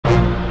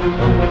Good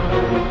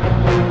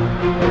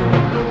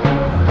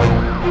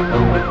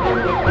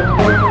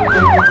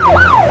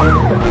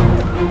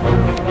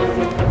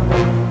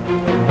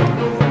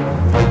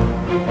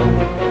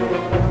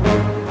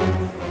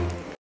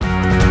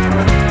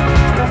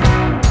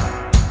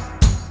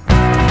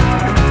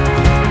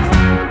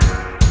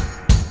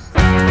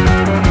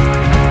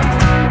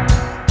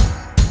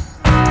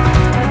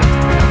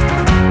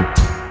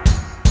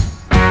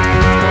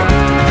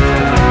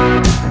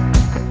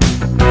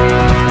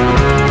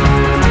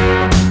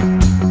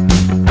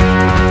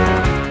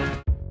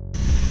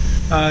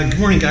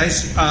morning,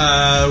 guys.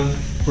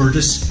 We're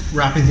just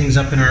wrapping things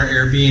up in our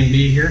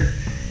Airbnb here,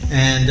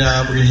 and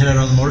we're gonna head out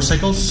on the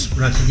motorcycles.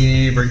 We're not taking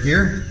any of our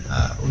gear.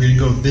 We're gonna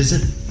go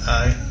visit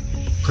a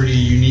pretty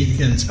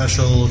unique and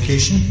special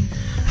location.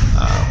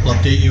 We'll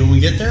update you when we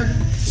get there,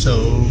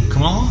 so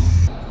come on.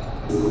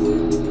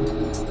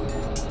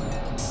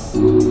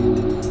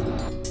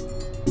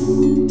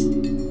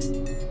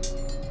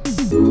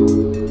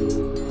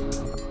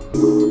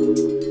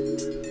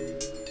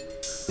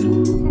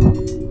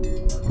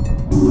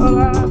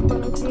 Hola,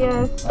 buenos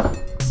días.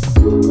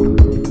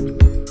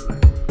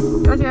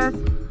 Gracias.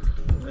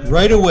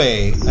 Right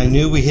away, I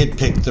knew we had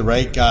picked the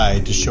right guy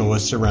to show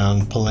us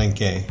around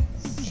Palenque.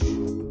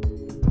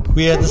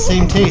 We had the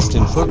same taste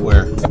in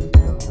footwear.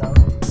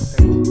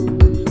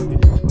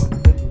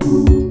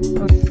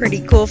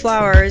 Pretty cool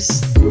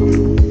flowers.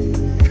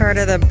 Part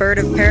of the bird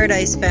of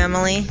paradise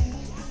family.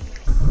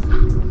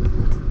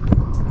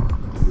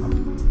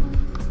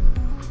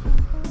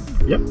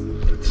 Yep,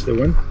 that's the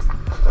one.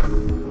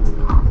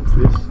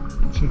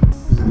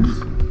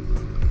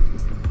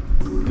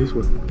 This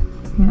one.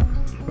 Yeah.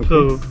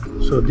 Okay.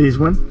 So this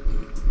one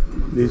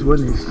is this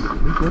one.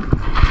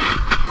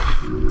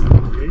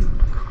 Okay.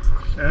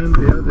 And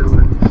the other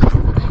one is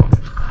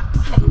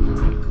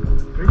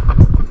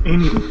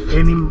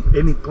okay.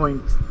 Any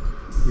point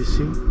you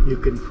see, you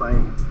can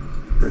find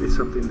there is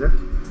something there.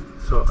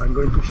 So I'm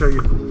going to show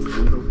you.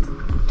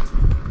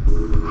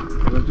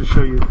 I'm going to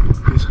show you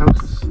these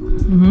houses.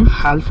 Mm-hmm.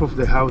 Half of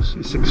the house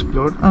is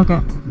explored. Okay.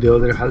 The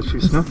other half is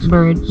it's not.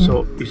 Buried. Yeah.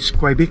 So it's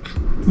quite big.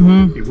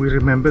 Mm-hmm. If we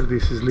remember,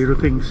 this is little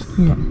things.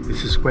 Yeah.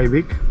 This is quite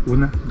big.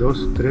 1,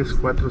 2, 3,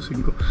 4,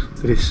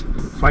 5. There is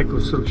 5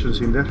 constructions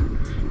in there.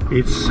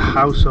 It's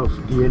house of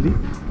the Eli.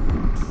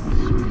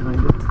 It's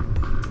behind it.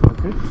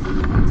 Okay.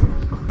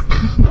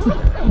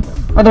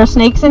 Are there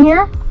snakes in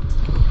here?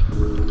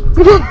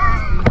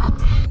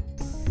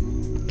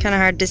 Kind of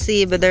hard to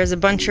see, but there's a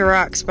bunch of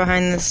rocks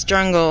behind this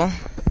jungle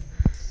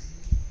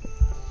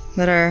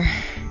that are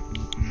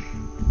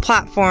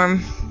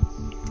platform,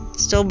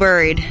 still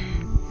buried.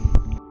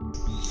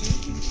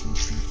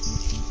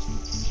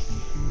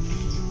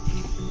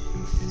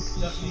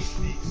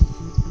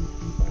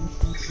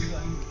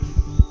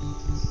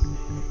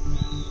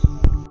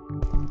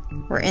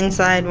 We're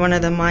inside one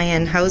of the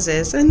Mayan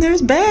houses, and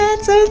there's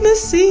beds on the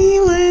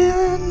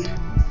ceiling.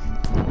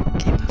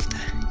 Okay, move the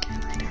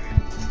lighter.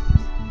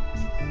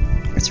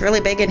 It's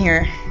really big in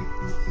here.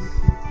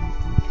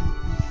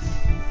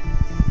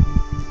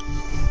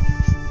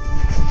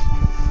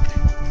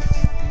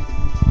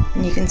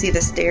 And you can see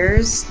the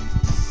stairs.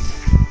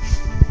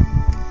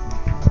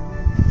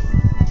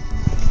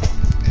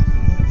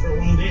 For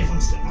one day,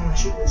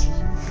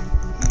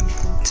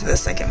 To the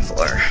second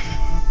floor.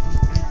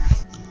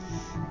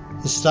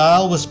 His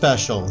style was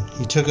special.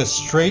 He took us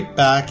straight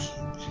back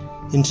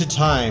into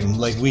time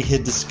like we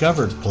had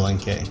discovered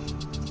Palenque.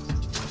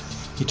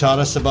 He taught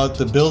us about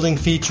the building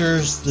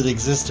features that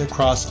exist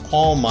across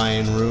all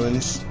Mayan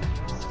ruins.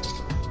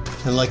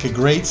 And like a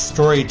great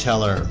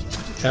storyteller,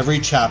 every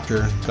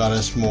chapter got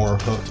us more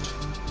hooked.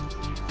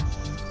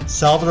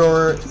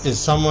 Salvador is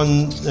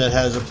someone that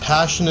has a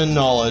passion and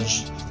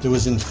knowledge that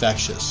was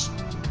infectious.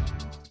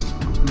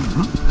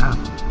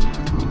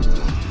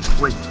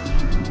 Wait.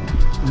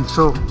 And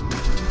so,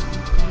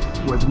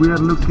 what we are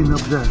looking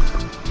up there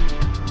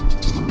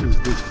is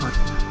this part.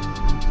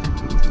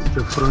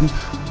 The front.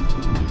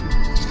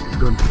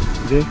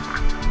 There.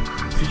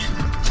 Season.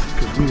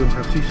 Because we don't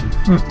have season.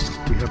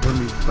 We have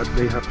only, but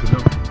they have to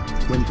know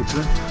when to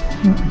plant.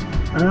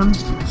 And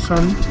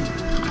sun.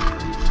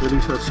 There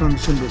is a sun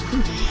symbol.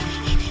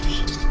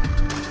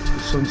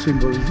 The sun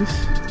symbol is this.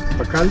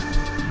 Pacal,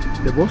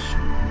 the boss.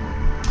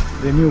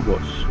 The new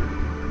boss.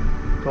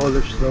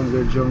 Taller,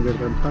 stronger, younger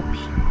than Papi.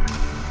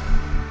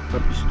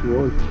 Papi's too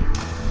old,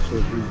 so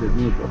he's the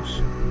new boss.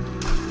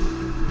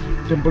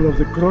 Temple of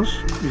the Cross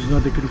is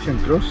not the Christian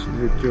cross, it's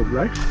the Tree of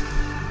Life.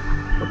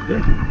 Up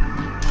there.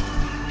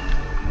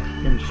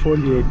 And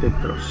foliated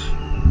cross.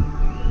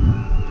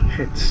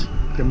 Heads,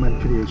 the man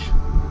creation.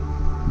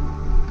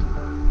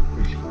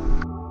 Really.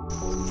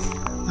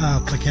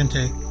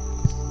 Palenque.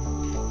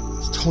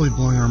 It's totally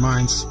blowing our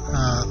minds.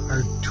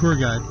 Our tour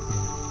guide,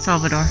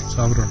 Salvador.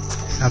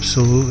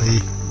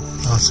 Absolutely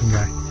awesome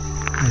guy.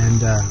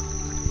 And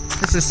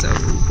This is so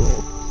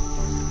cool.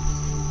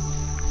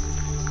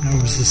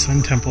 that was the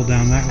sun temple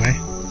down that way.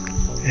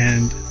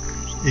 And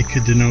it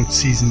could denote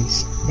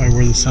seasons by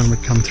where the sun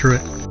would come through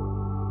it.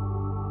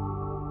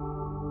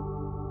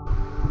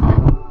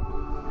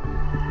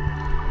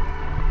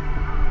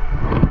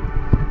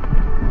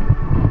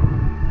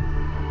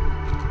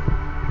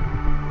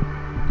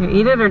 You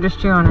eat it or just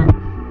chew on it?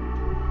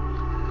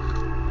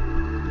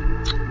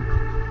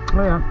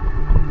 Oh yeah.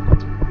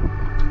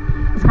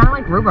 It's kind of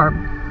like rhubarb.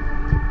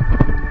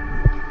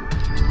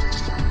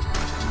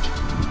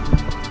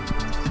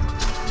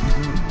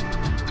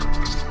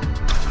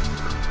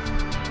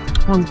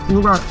 Oh,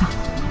 rhubarb.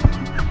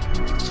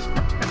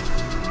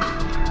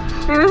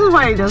 See, this is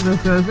why he does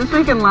this to us, just so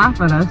he can laugh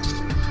at us.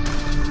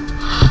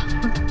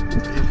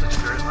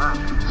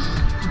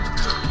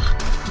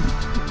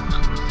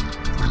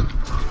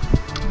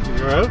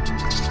 You're out?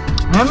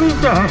 Let me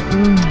try.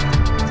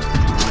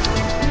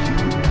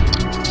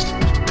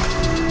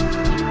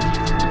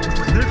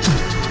 This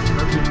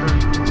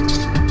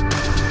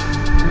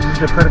is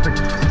the perfect.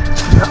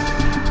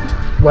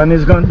 Yeah. One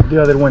is gone,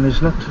 the other one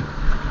is not.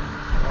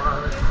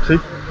 See?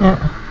 Yeah.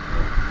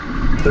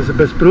 That's the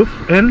best proof.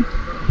 And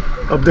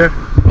up there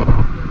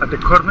at the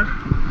corner,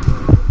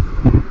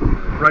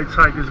 right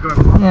side is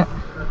gone. Yeah.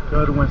 The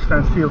other one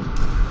stands still.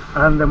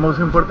 And the most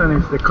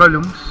important is the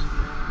columns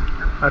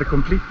are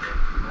complete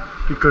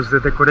because the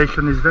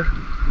decoration is there.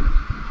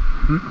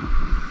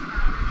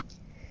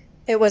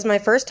 It was my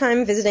first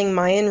time visiting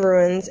Mayan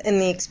ruins, and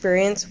the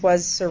experience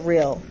was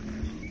surreal.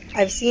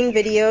 I've seen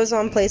videos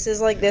on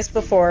places like this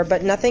before,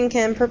 but nothing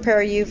can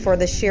prepare you for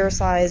the sheer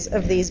size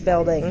of these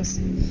buildings.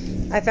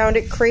 I found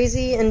it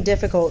crazy and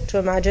difficult to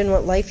imagine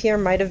what life here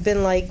might have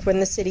been like when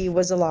the city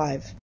was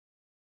alive.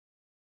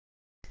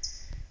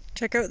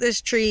 Check out this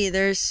tree.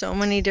 There's so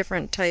many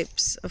different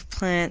types of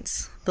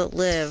plants that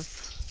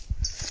live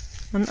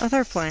on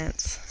other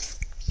plants.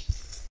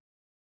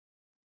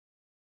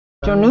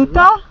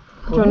 Jonuta?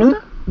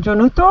 Jonuto?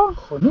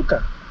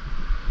 Jonuta?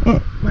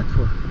 What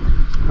for?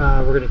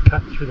 We're going to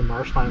cut through the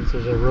marshlands.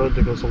 There's a road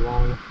that goes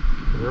along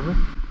the river.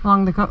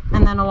 Along the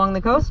and then along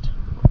the coast?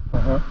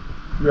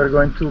 We are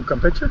going to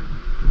Campeche?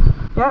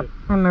 Yep,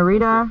 and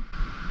Merida.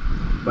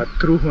 But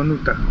through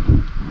Jonuta.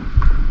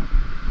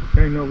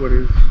 I know what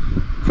it is.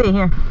 See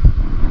here.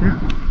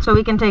 Yeah. So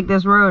we can take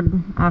this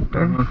road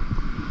after.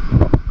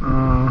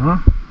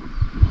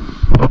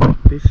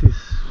 This is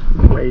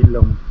way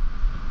long.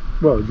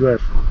 Well, you are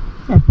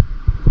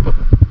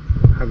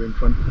having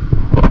fun.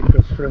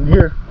 Because from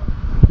here,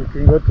 you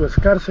can go to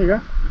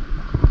Escárcega,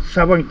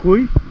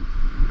 Sabancuy,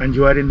 and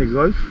you are in the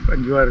Gulf,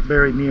 and you are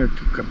very near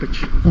to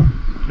Campeche.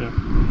 Yeah.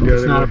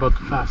 It's not about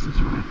the fastest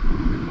way.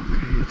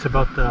 Okay. It's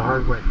about the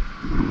hard way.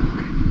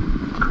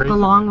 Crazy. The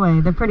long way,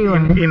 the pretty way.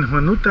 In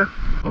Jonuta,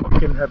 you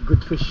can have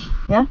good fish.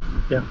 Yeah?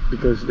 Yeah,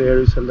 because there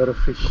is a lot of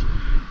fish.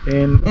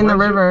 And in the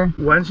river.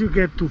 Once you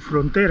get to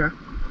Frontera.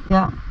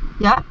 Yeah.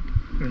 Yeah.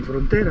 In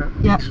Frontera,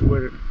 it's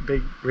where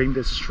they bring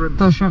the shrimps.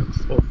 Those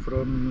shrimps. Or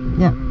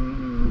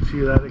from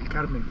Ciudad del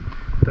Carmen.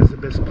 That's the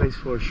best place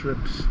for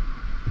shrimps.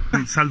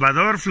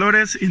 Salvador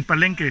Flores in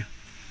Palenque.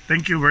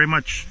 Thank you very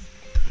much.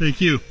 Thank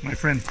you, my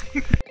friend.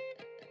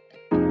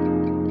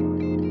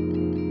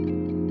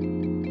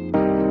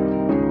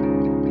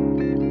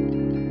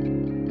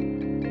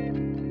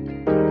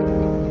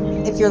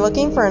 If you're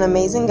looking for an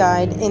amazing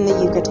guide in the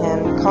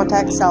Yucatan,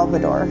 contact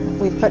Salvador.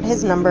 We've put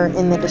his number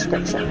in the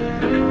description.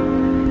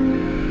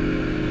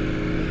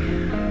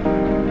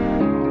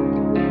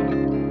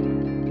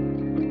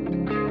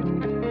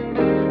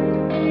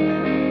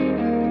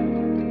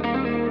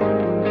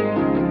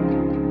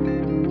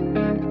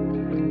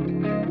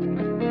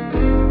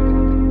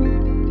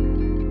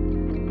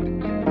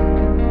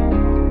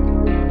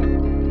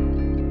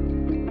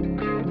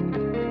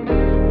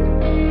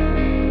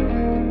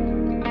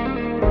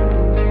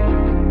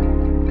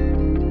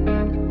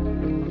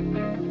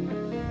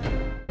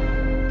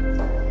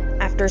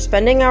 After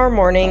spending our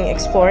morning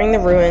exploring the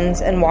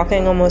ruins and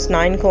walking almost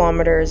 9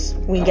 kilometers,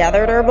 we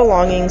gathered our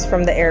belongings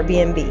from the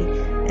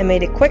Airbnb and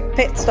made a quick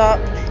pit stop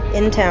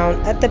in town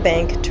at the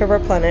bank to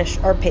replenish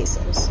our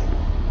pesos.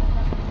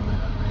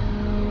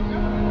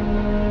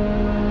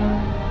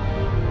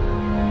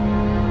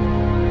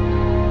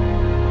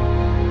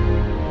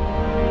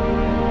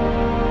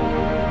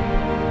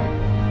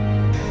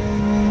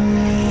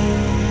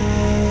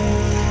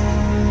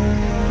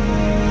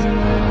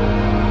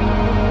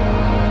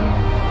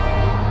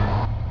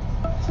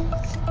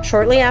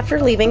 Shortly after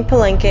leaving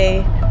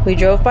Palenque, we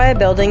drove by a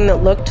building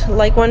that looked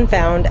like one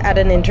found at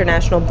an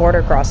international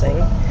border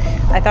crossing.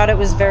 I thought it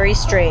was very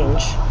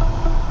strange.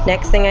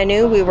 Next thing I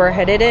knew, we were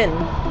headed in.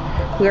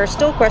 We are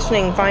still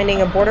questioning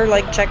finding a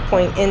border-like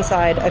checkpoint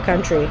inside a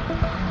country.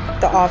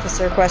 The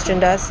officer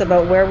questioned us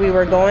about where we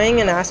were going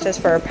and asked us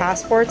for our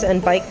passports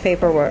and bike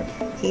paperwork.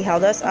 He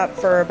held us up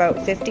for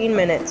about 15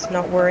 minutes,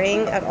 not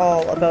worrying at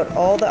all about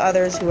all the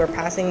others who were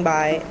passing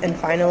by, and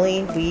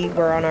finally, we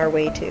were on our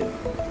way too.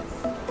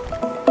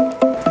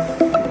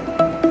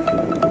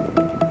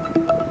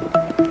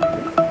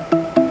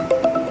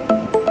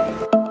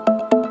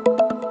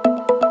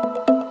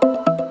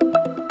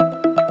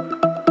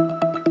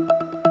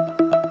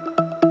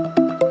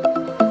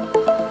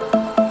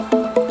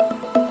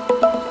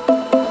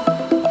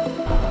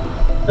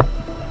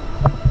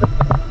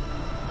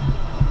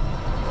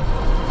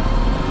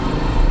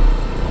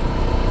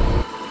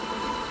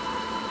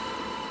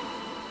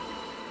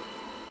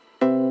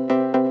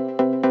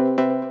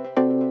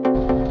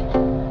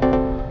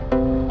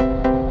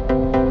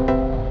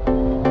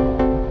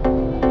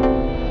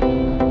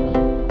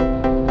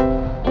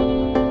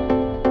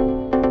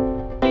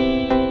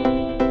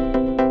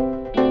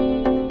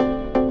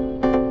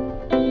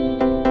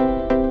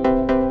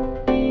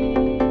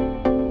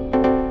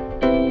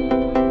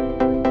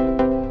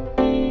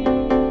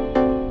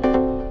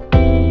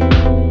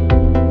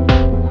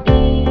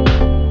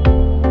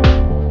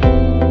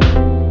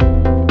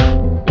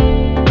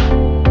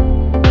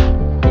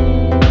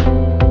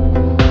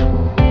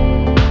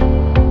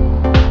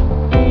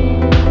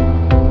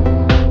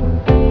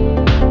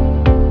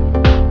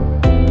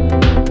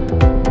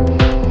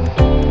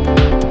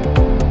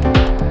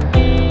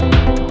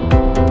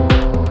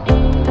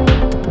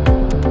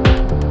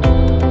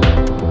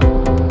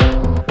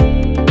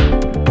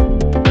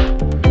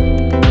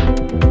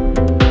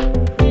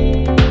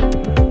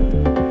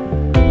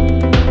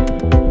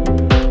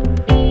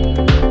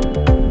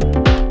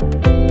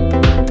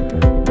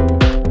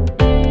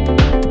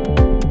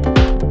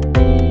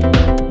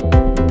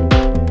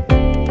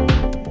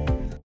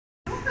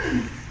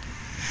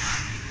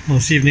 Well,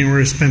 this evening we're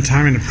going to spend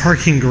time in a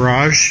parking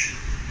garage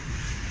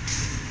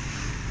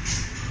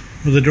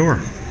with a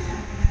door.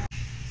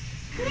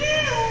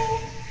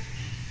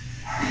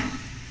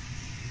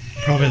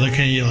 Probably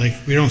looking at you like,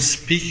 we don't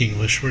speak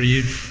English. What are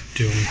you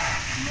doing?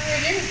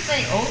 I didn't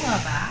say hola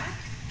back.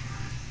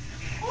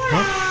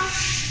 Hola.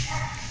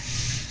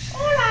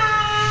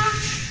 Hola.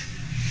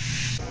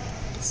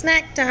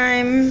 Snack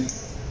time.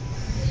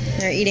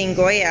 They're eating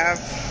goyav.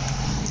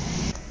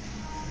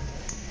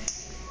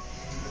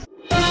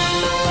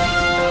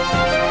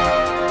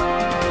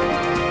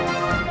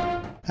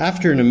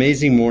 After an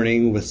amazing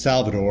morning with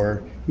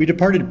Salvador, we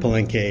departed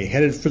Palenque,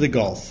 headed for the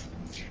Gulf.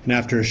 And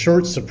after a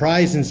short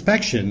surprise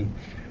inspection,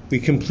 we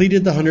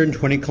completed the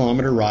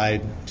 120-kilometer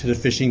ride to the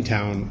fishing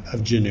town of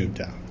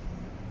Januta.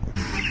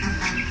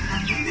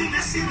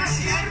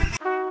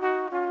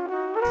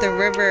 The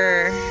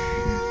river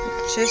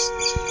just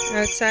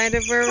outside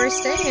of where we're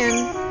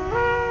staying.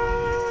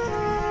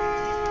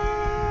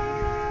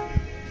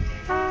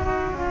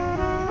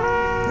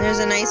 There's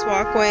a nice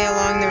walkway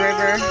along the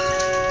river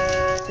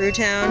through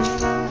town.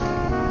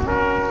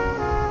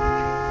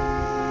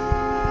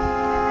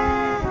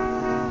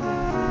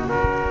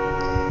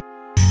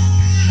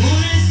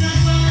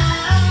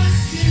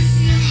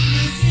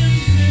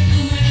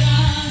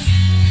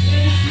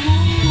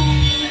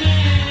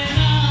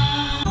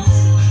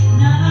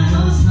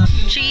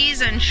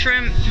 Cheese and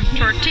shrimp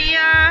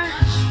tortilla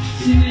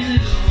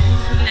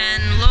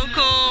and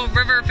local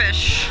river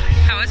fish.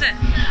 How is it?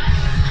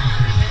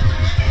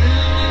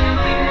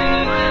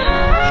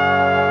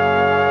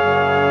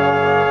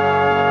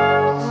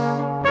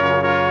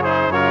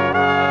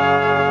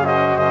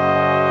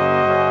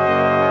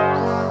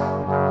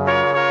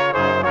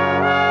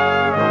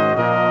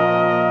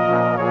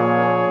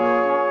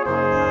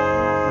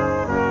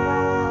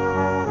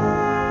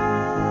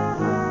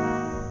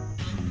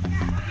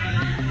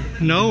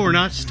 No, we're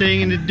not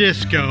staying in a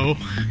disco.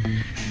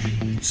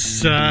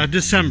 It's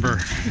December,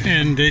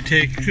 and they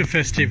take the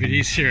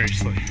festivities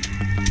seriously.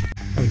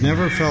 I've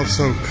never felt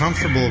so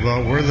comfortable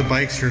about where the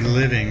bikes are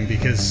living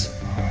because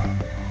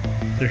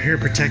they're here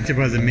protected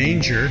by the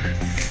manger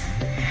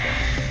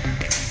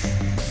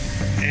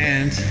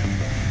and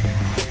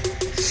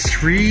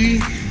 3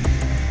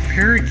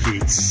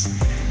 parakeets.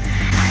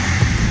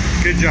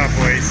 Good job,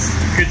 boys.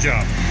 Good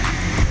job.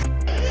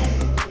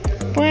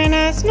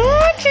 Buenas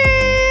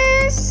noches.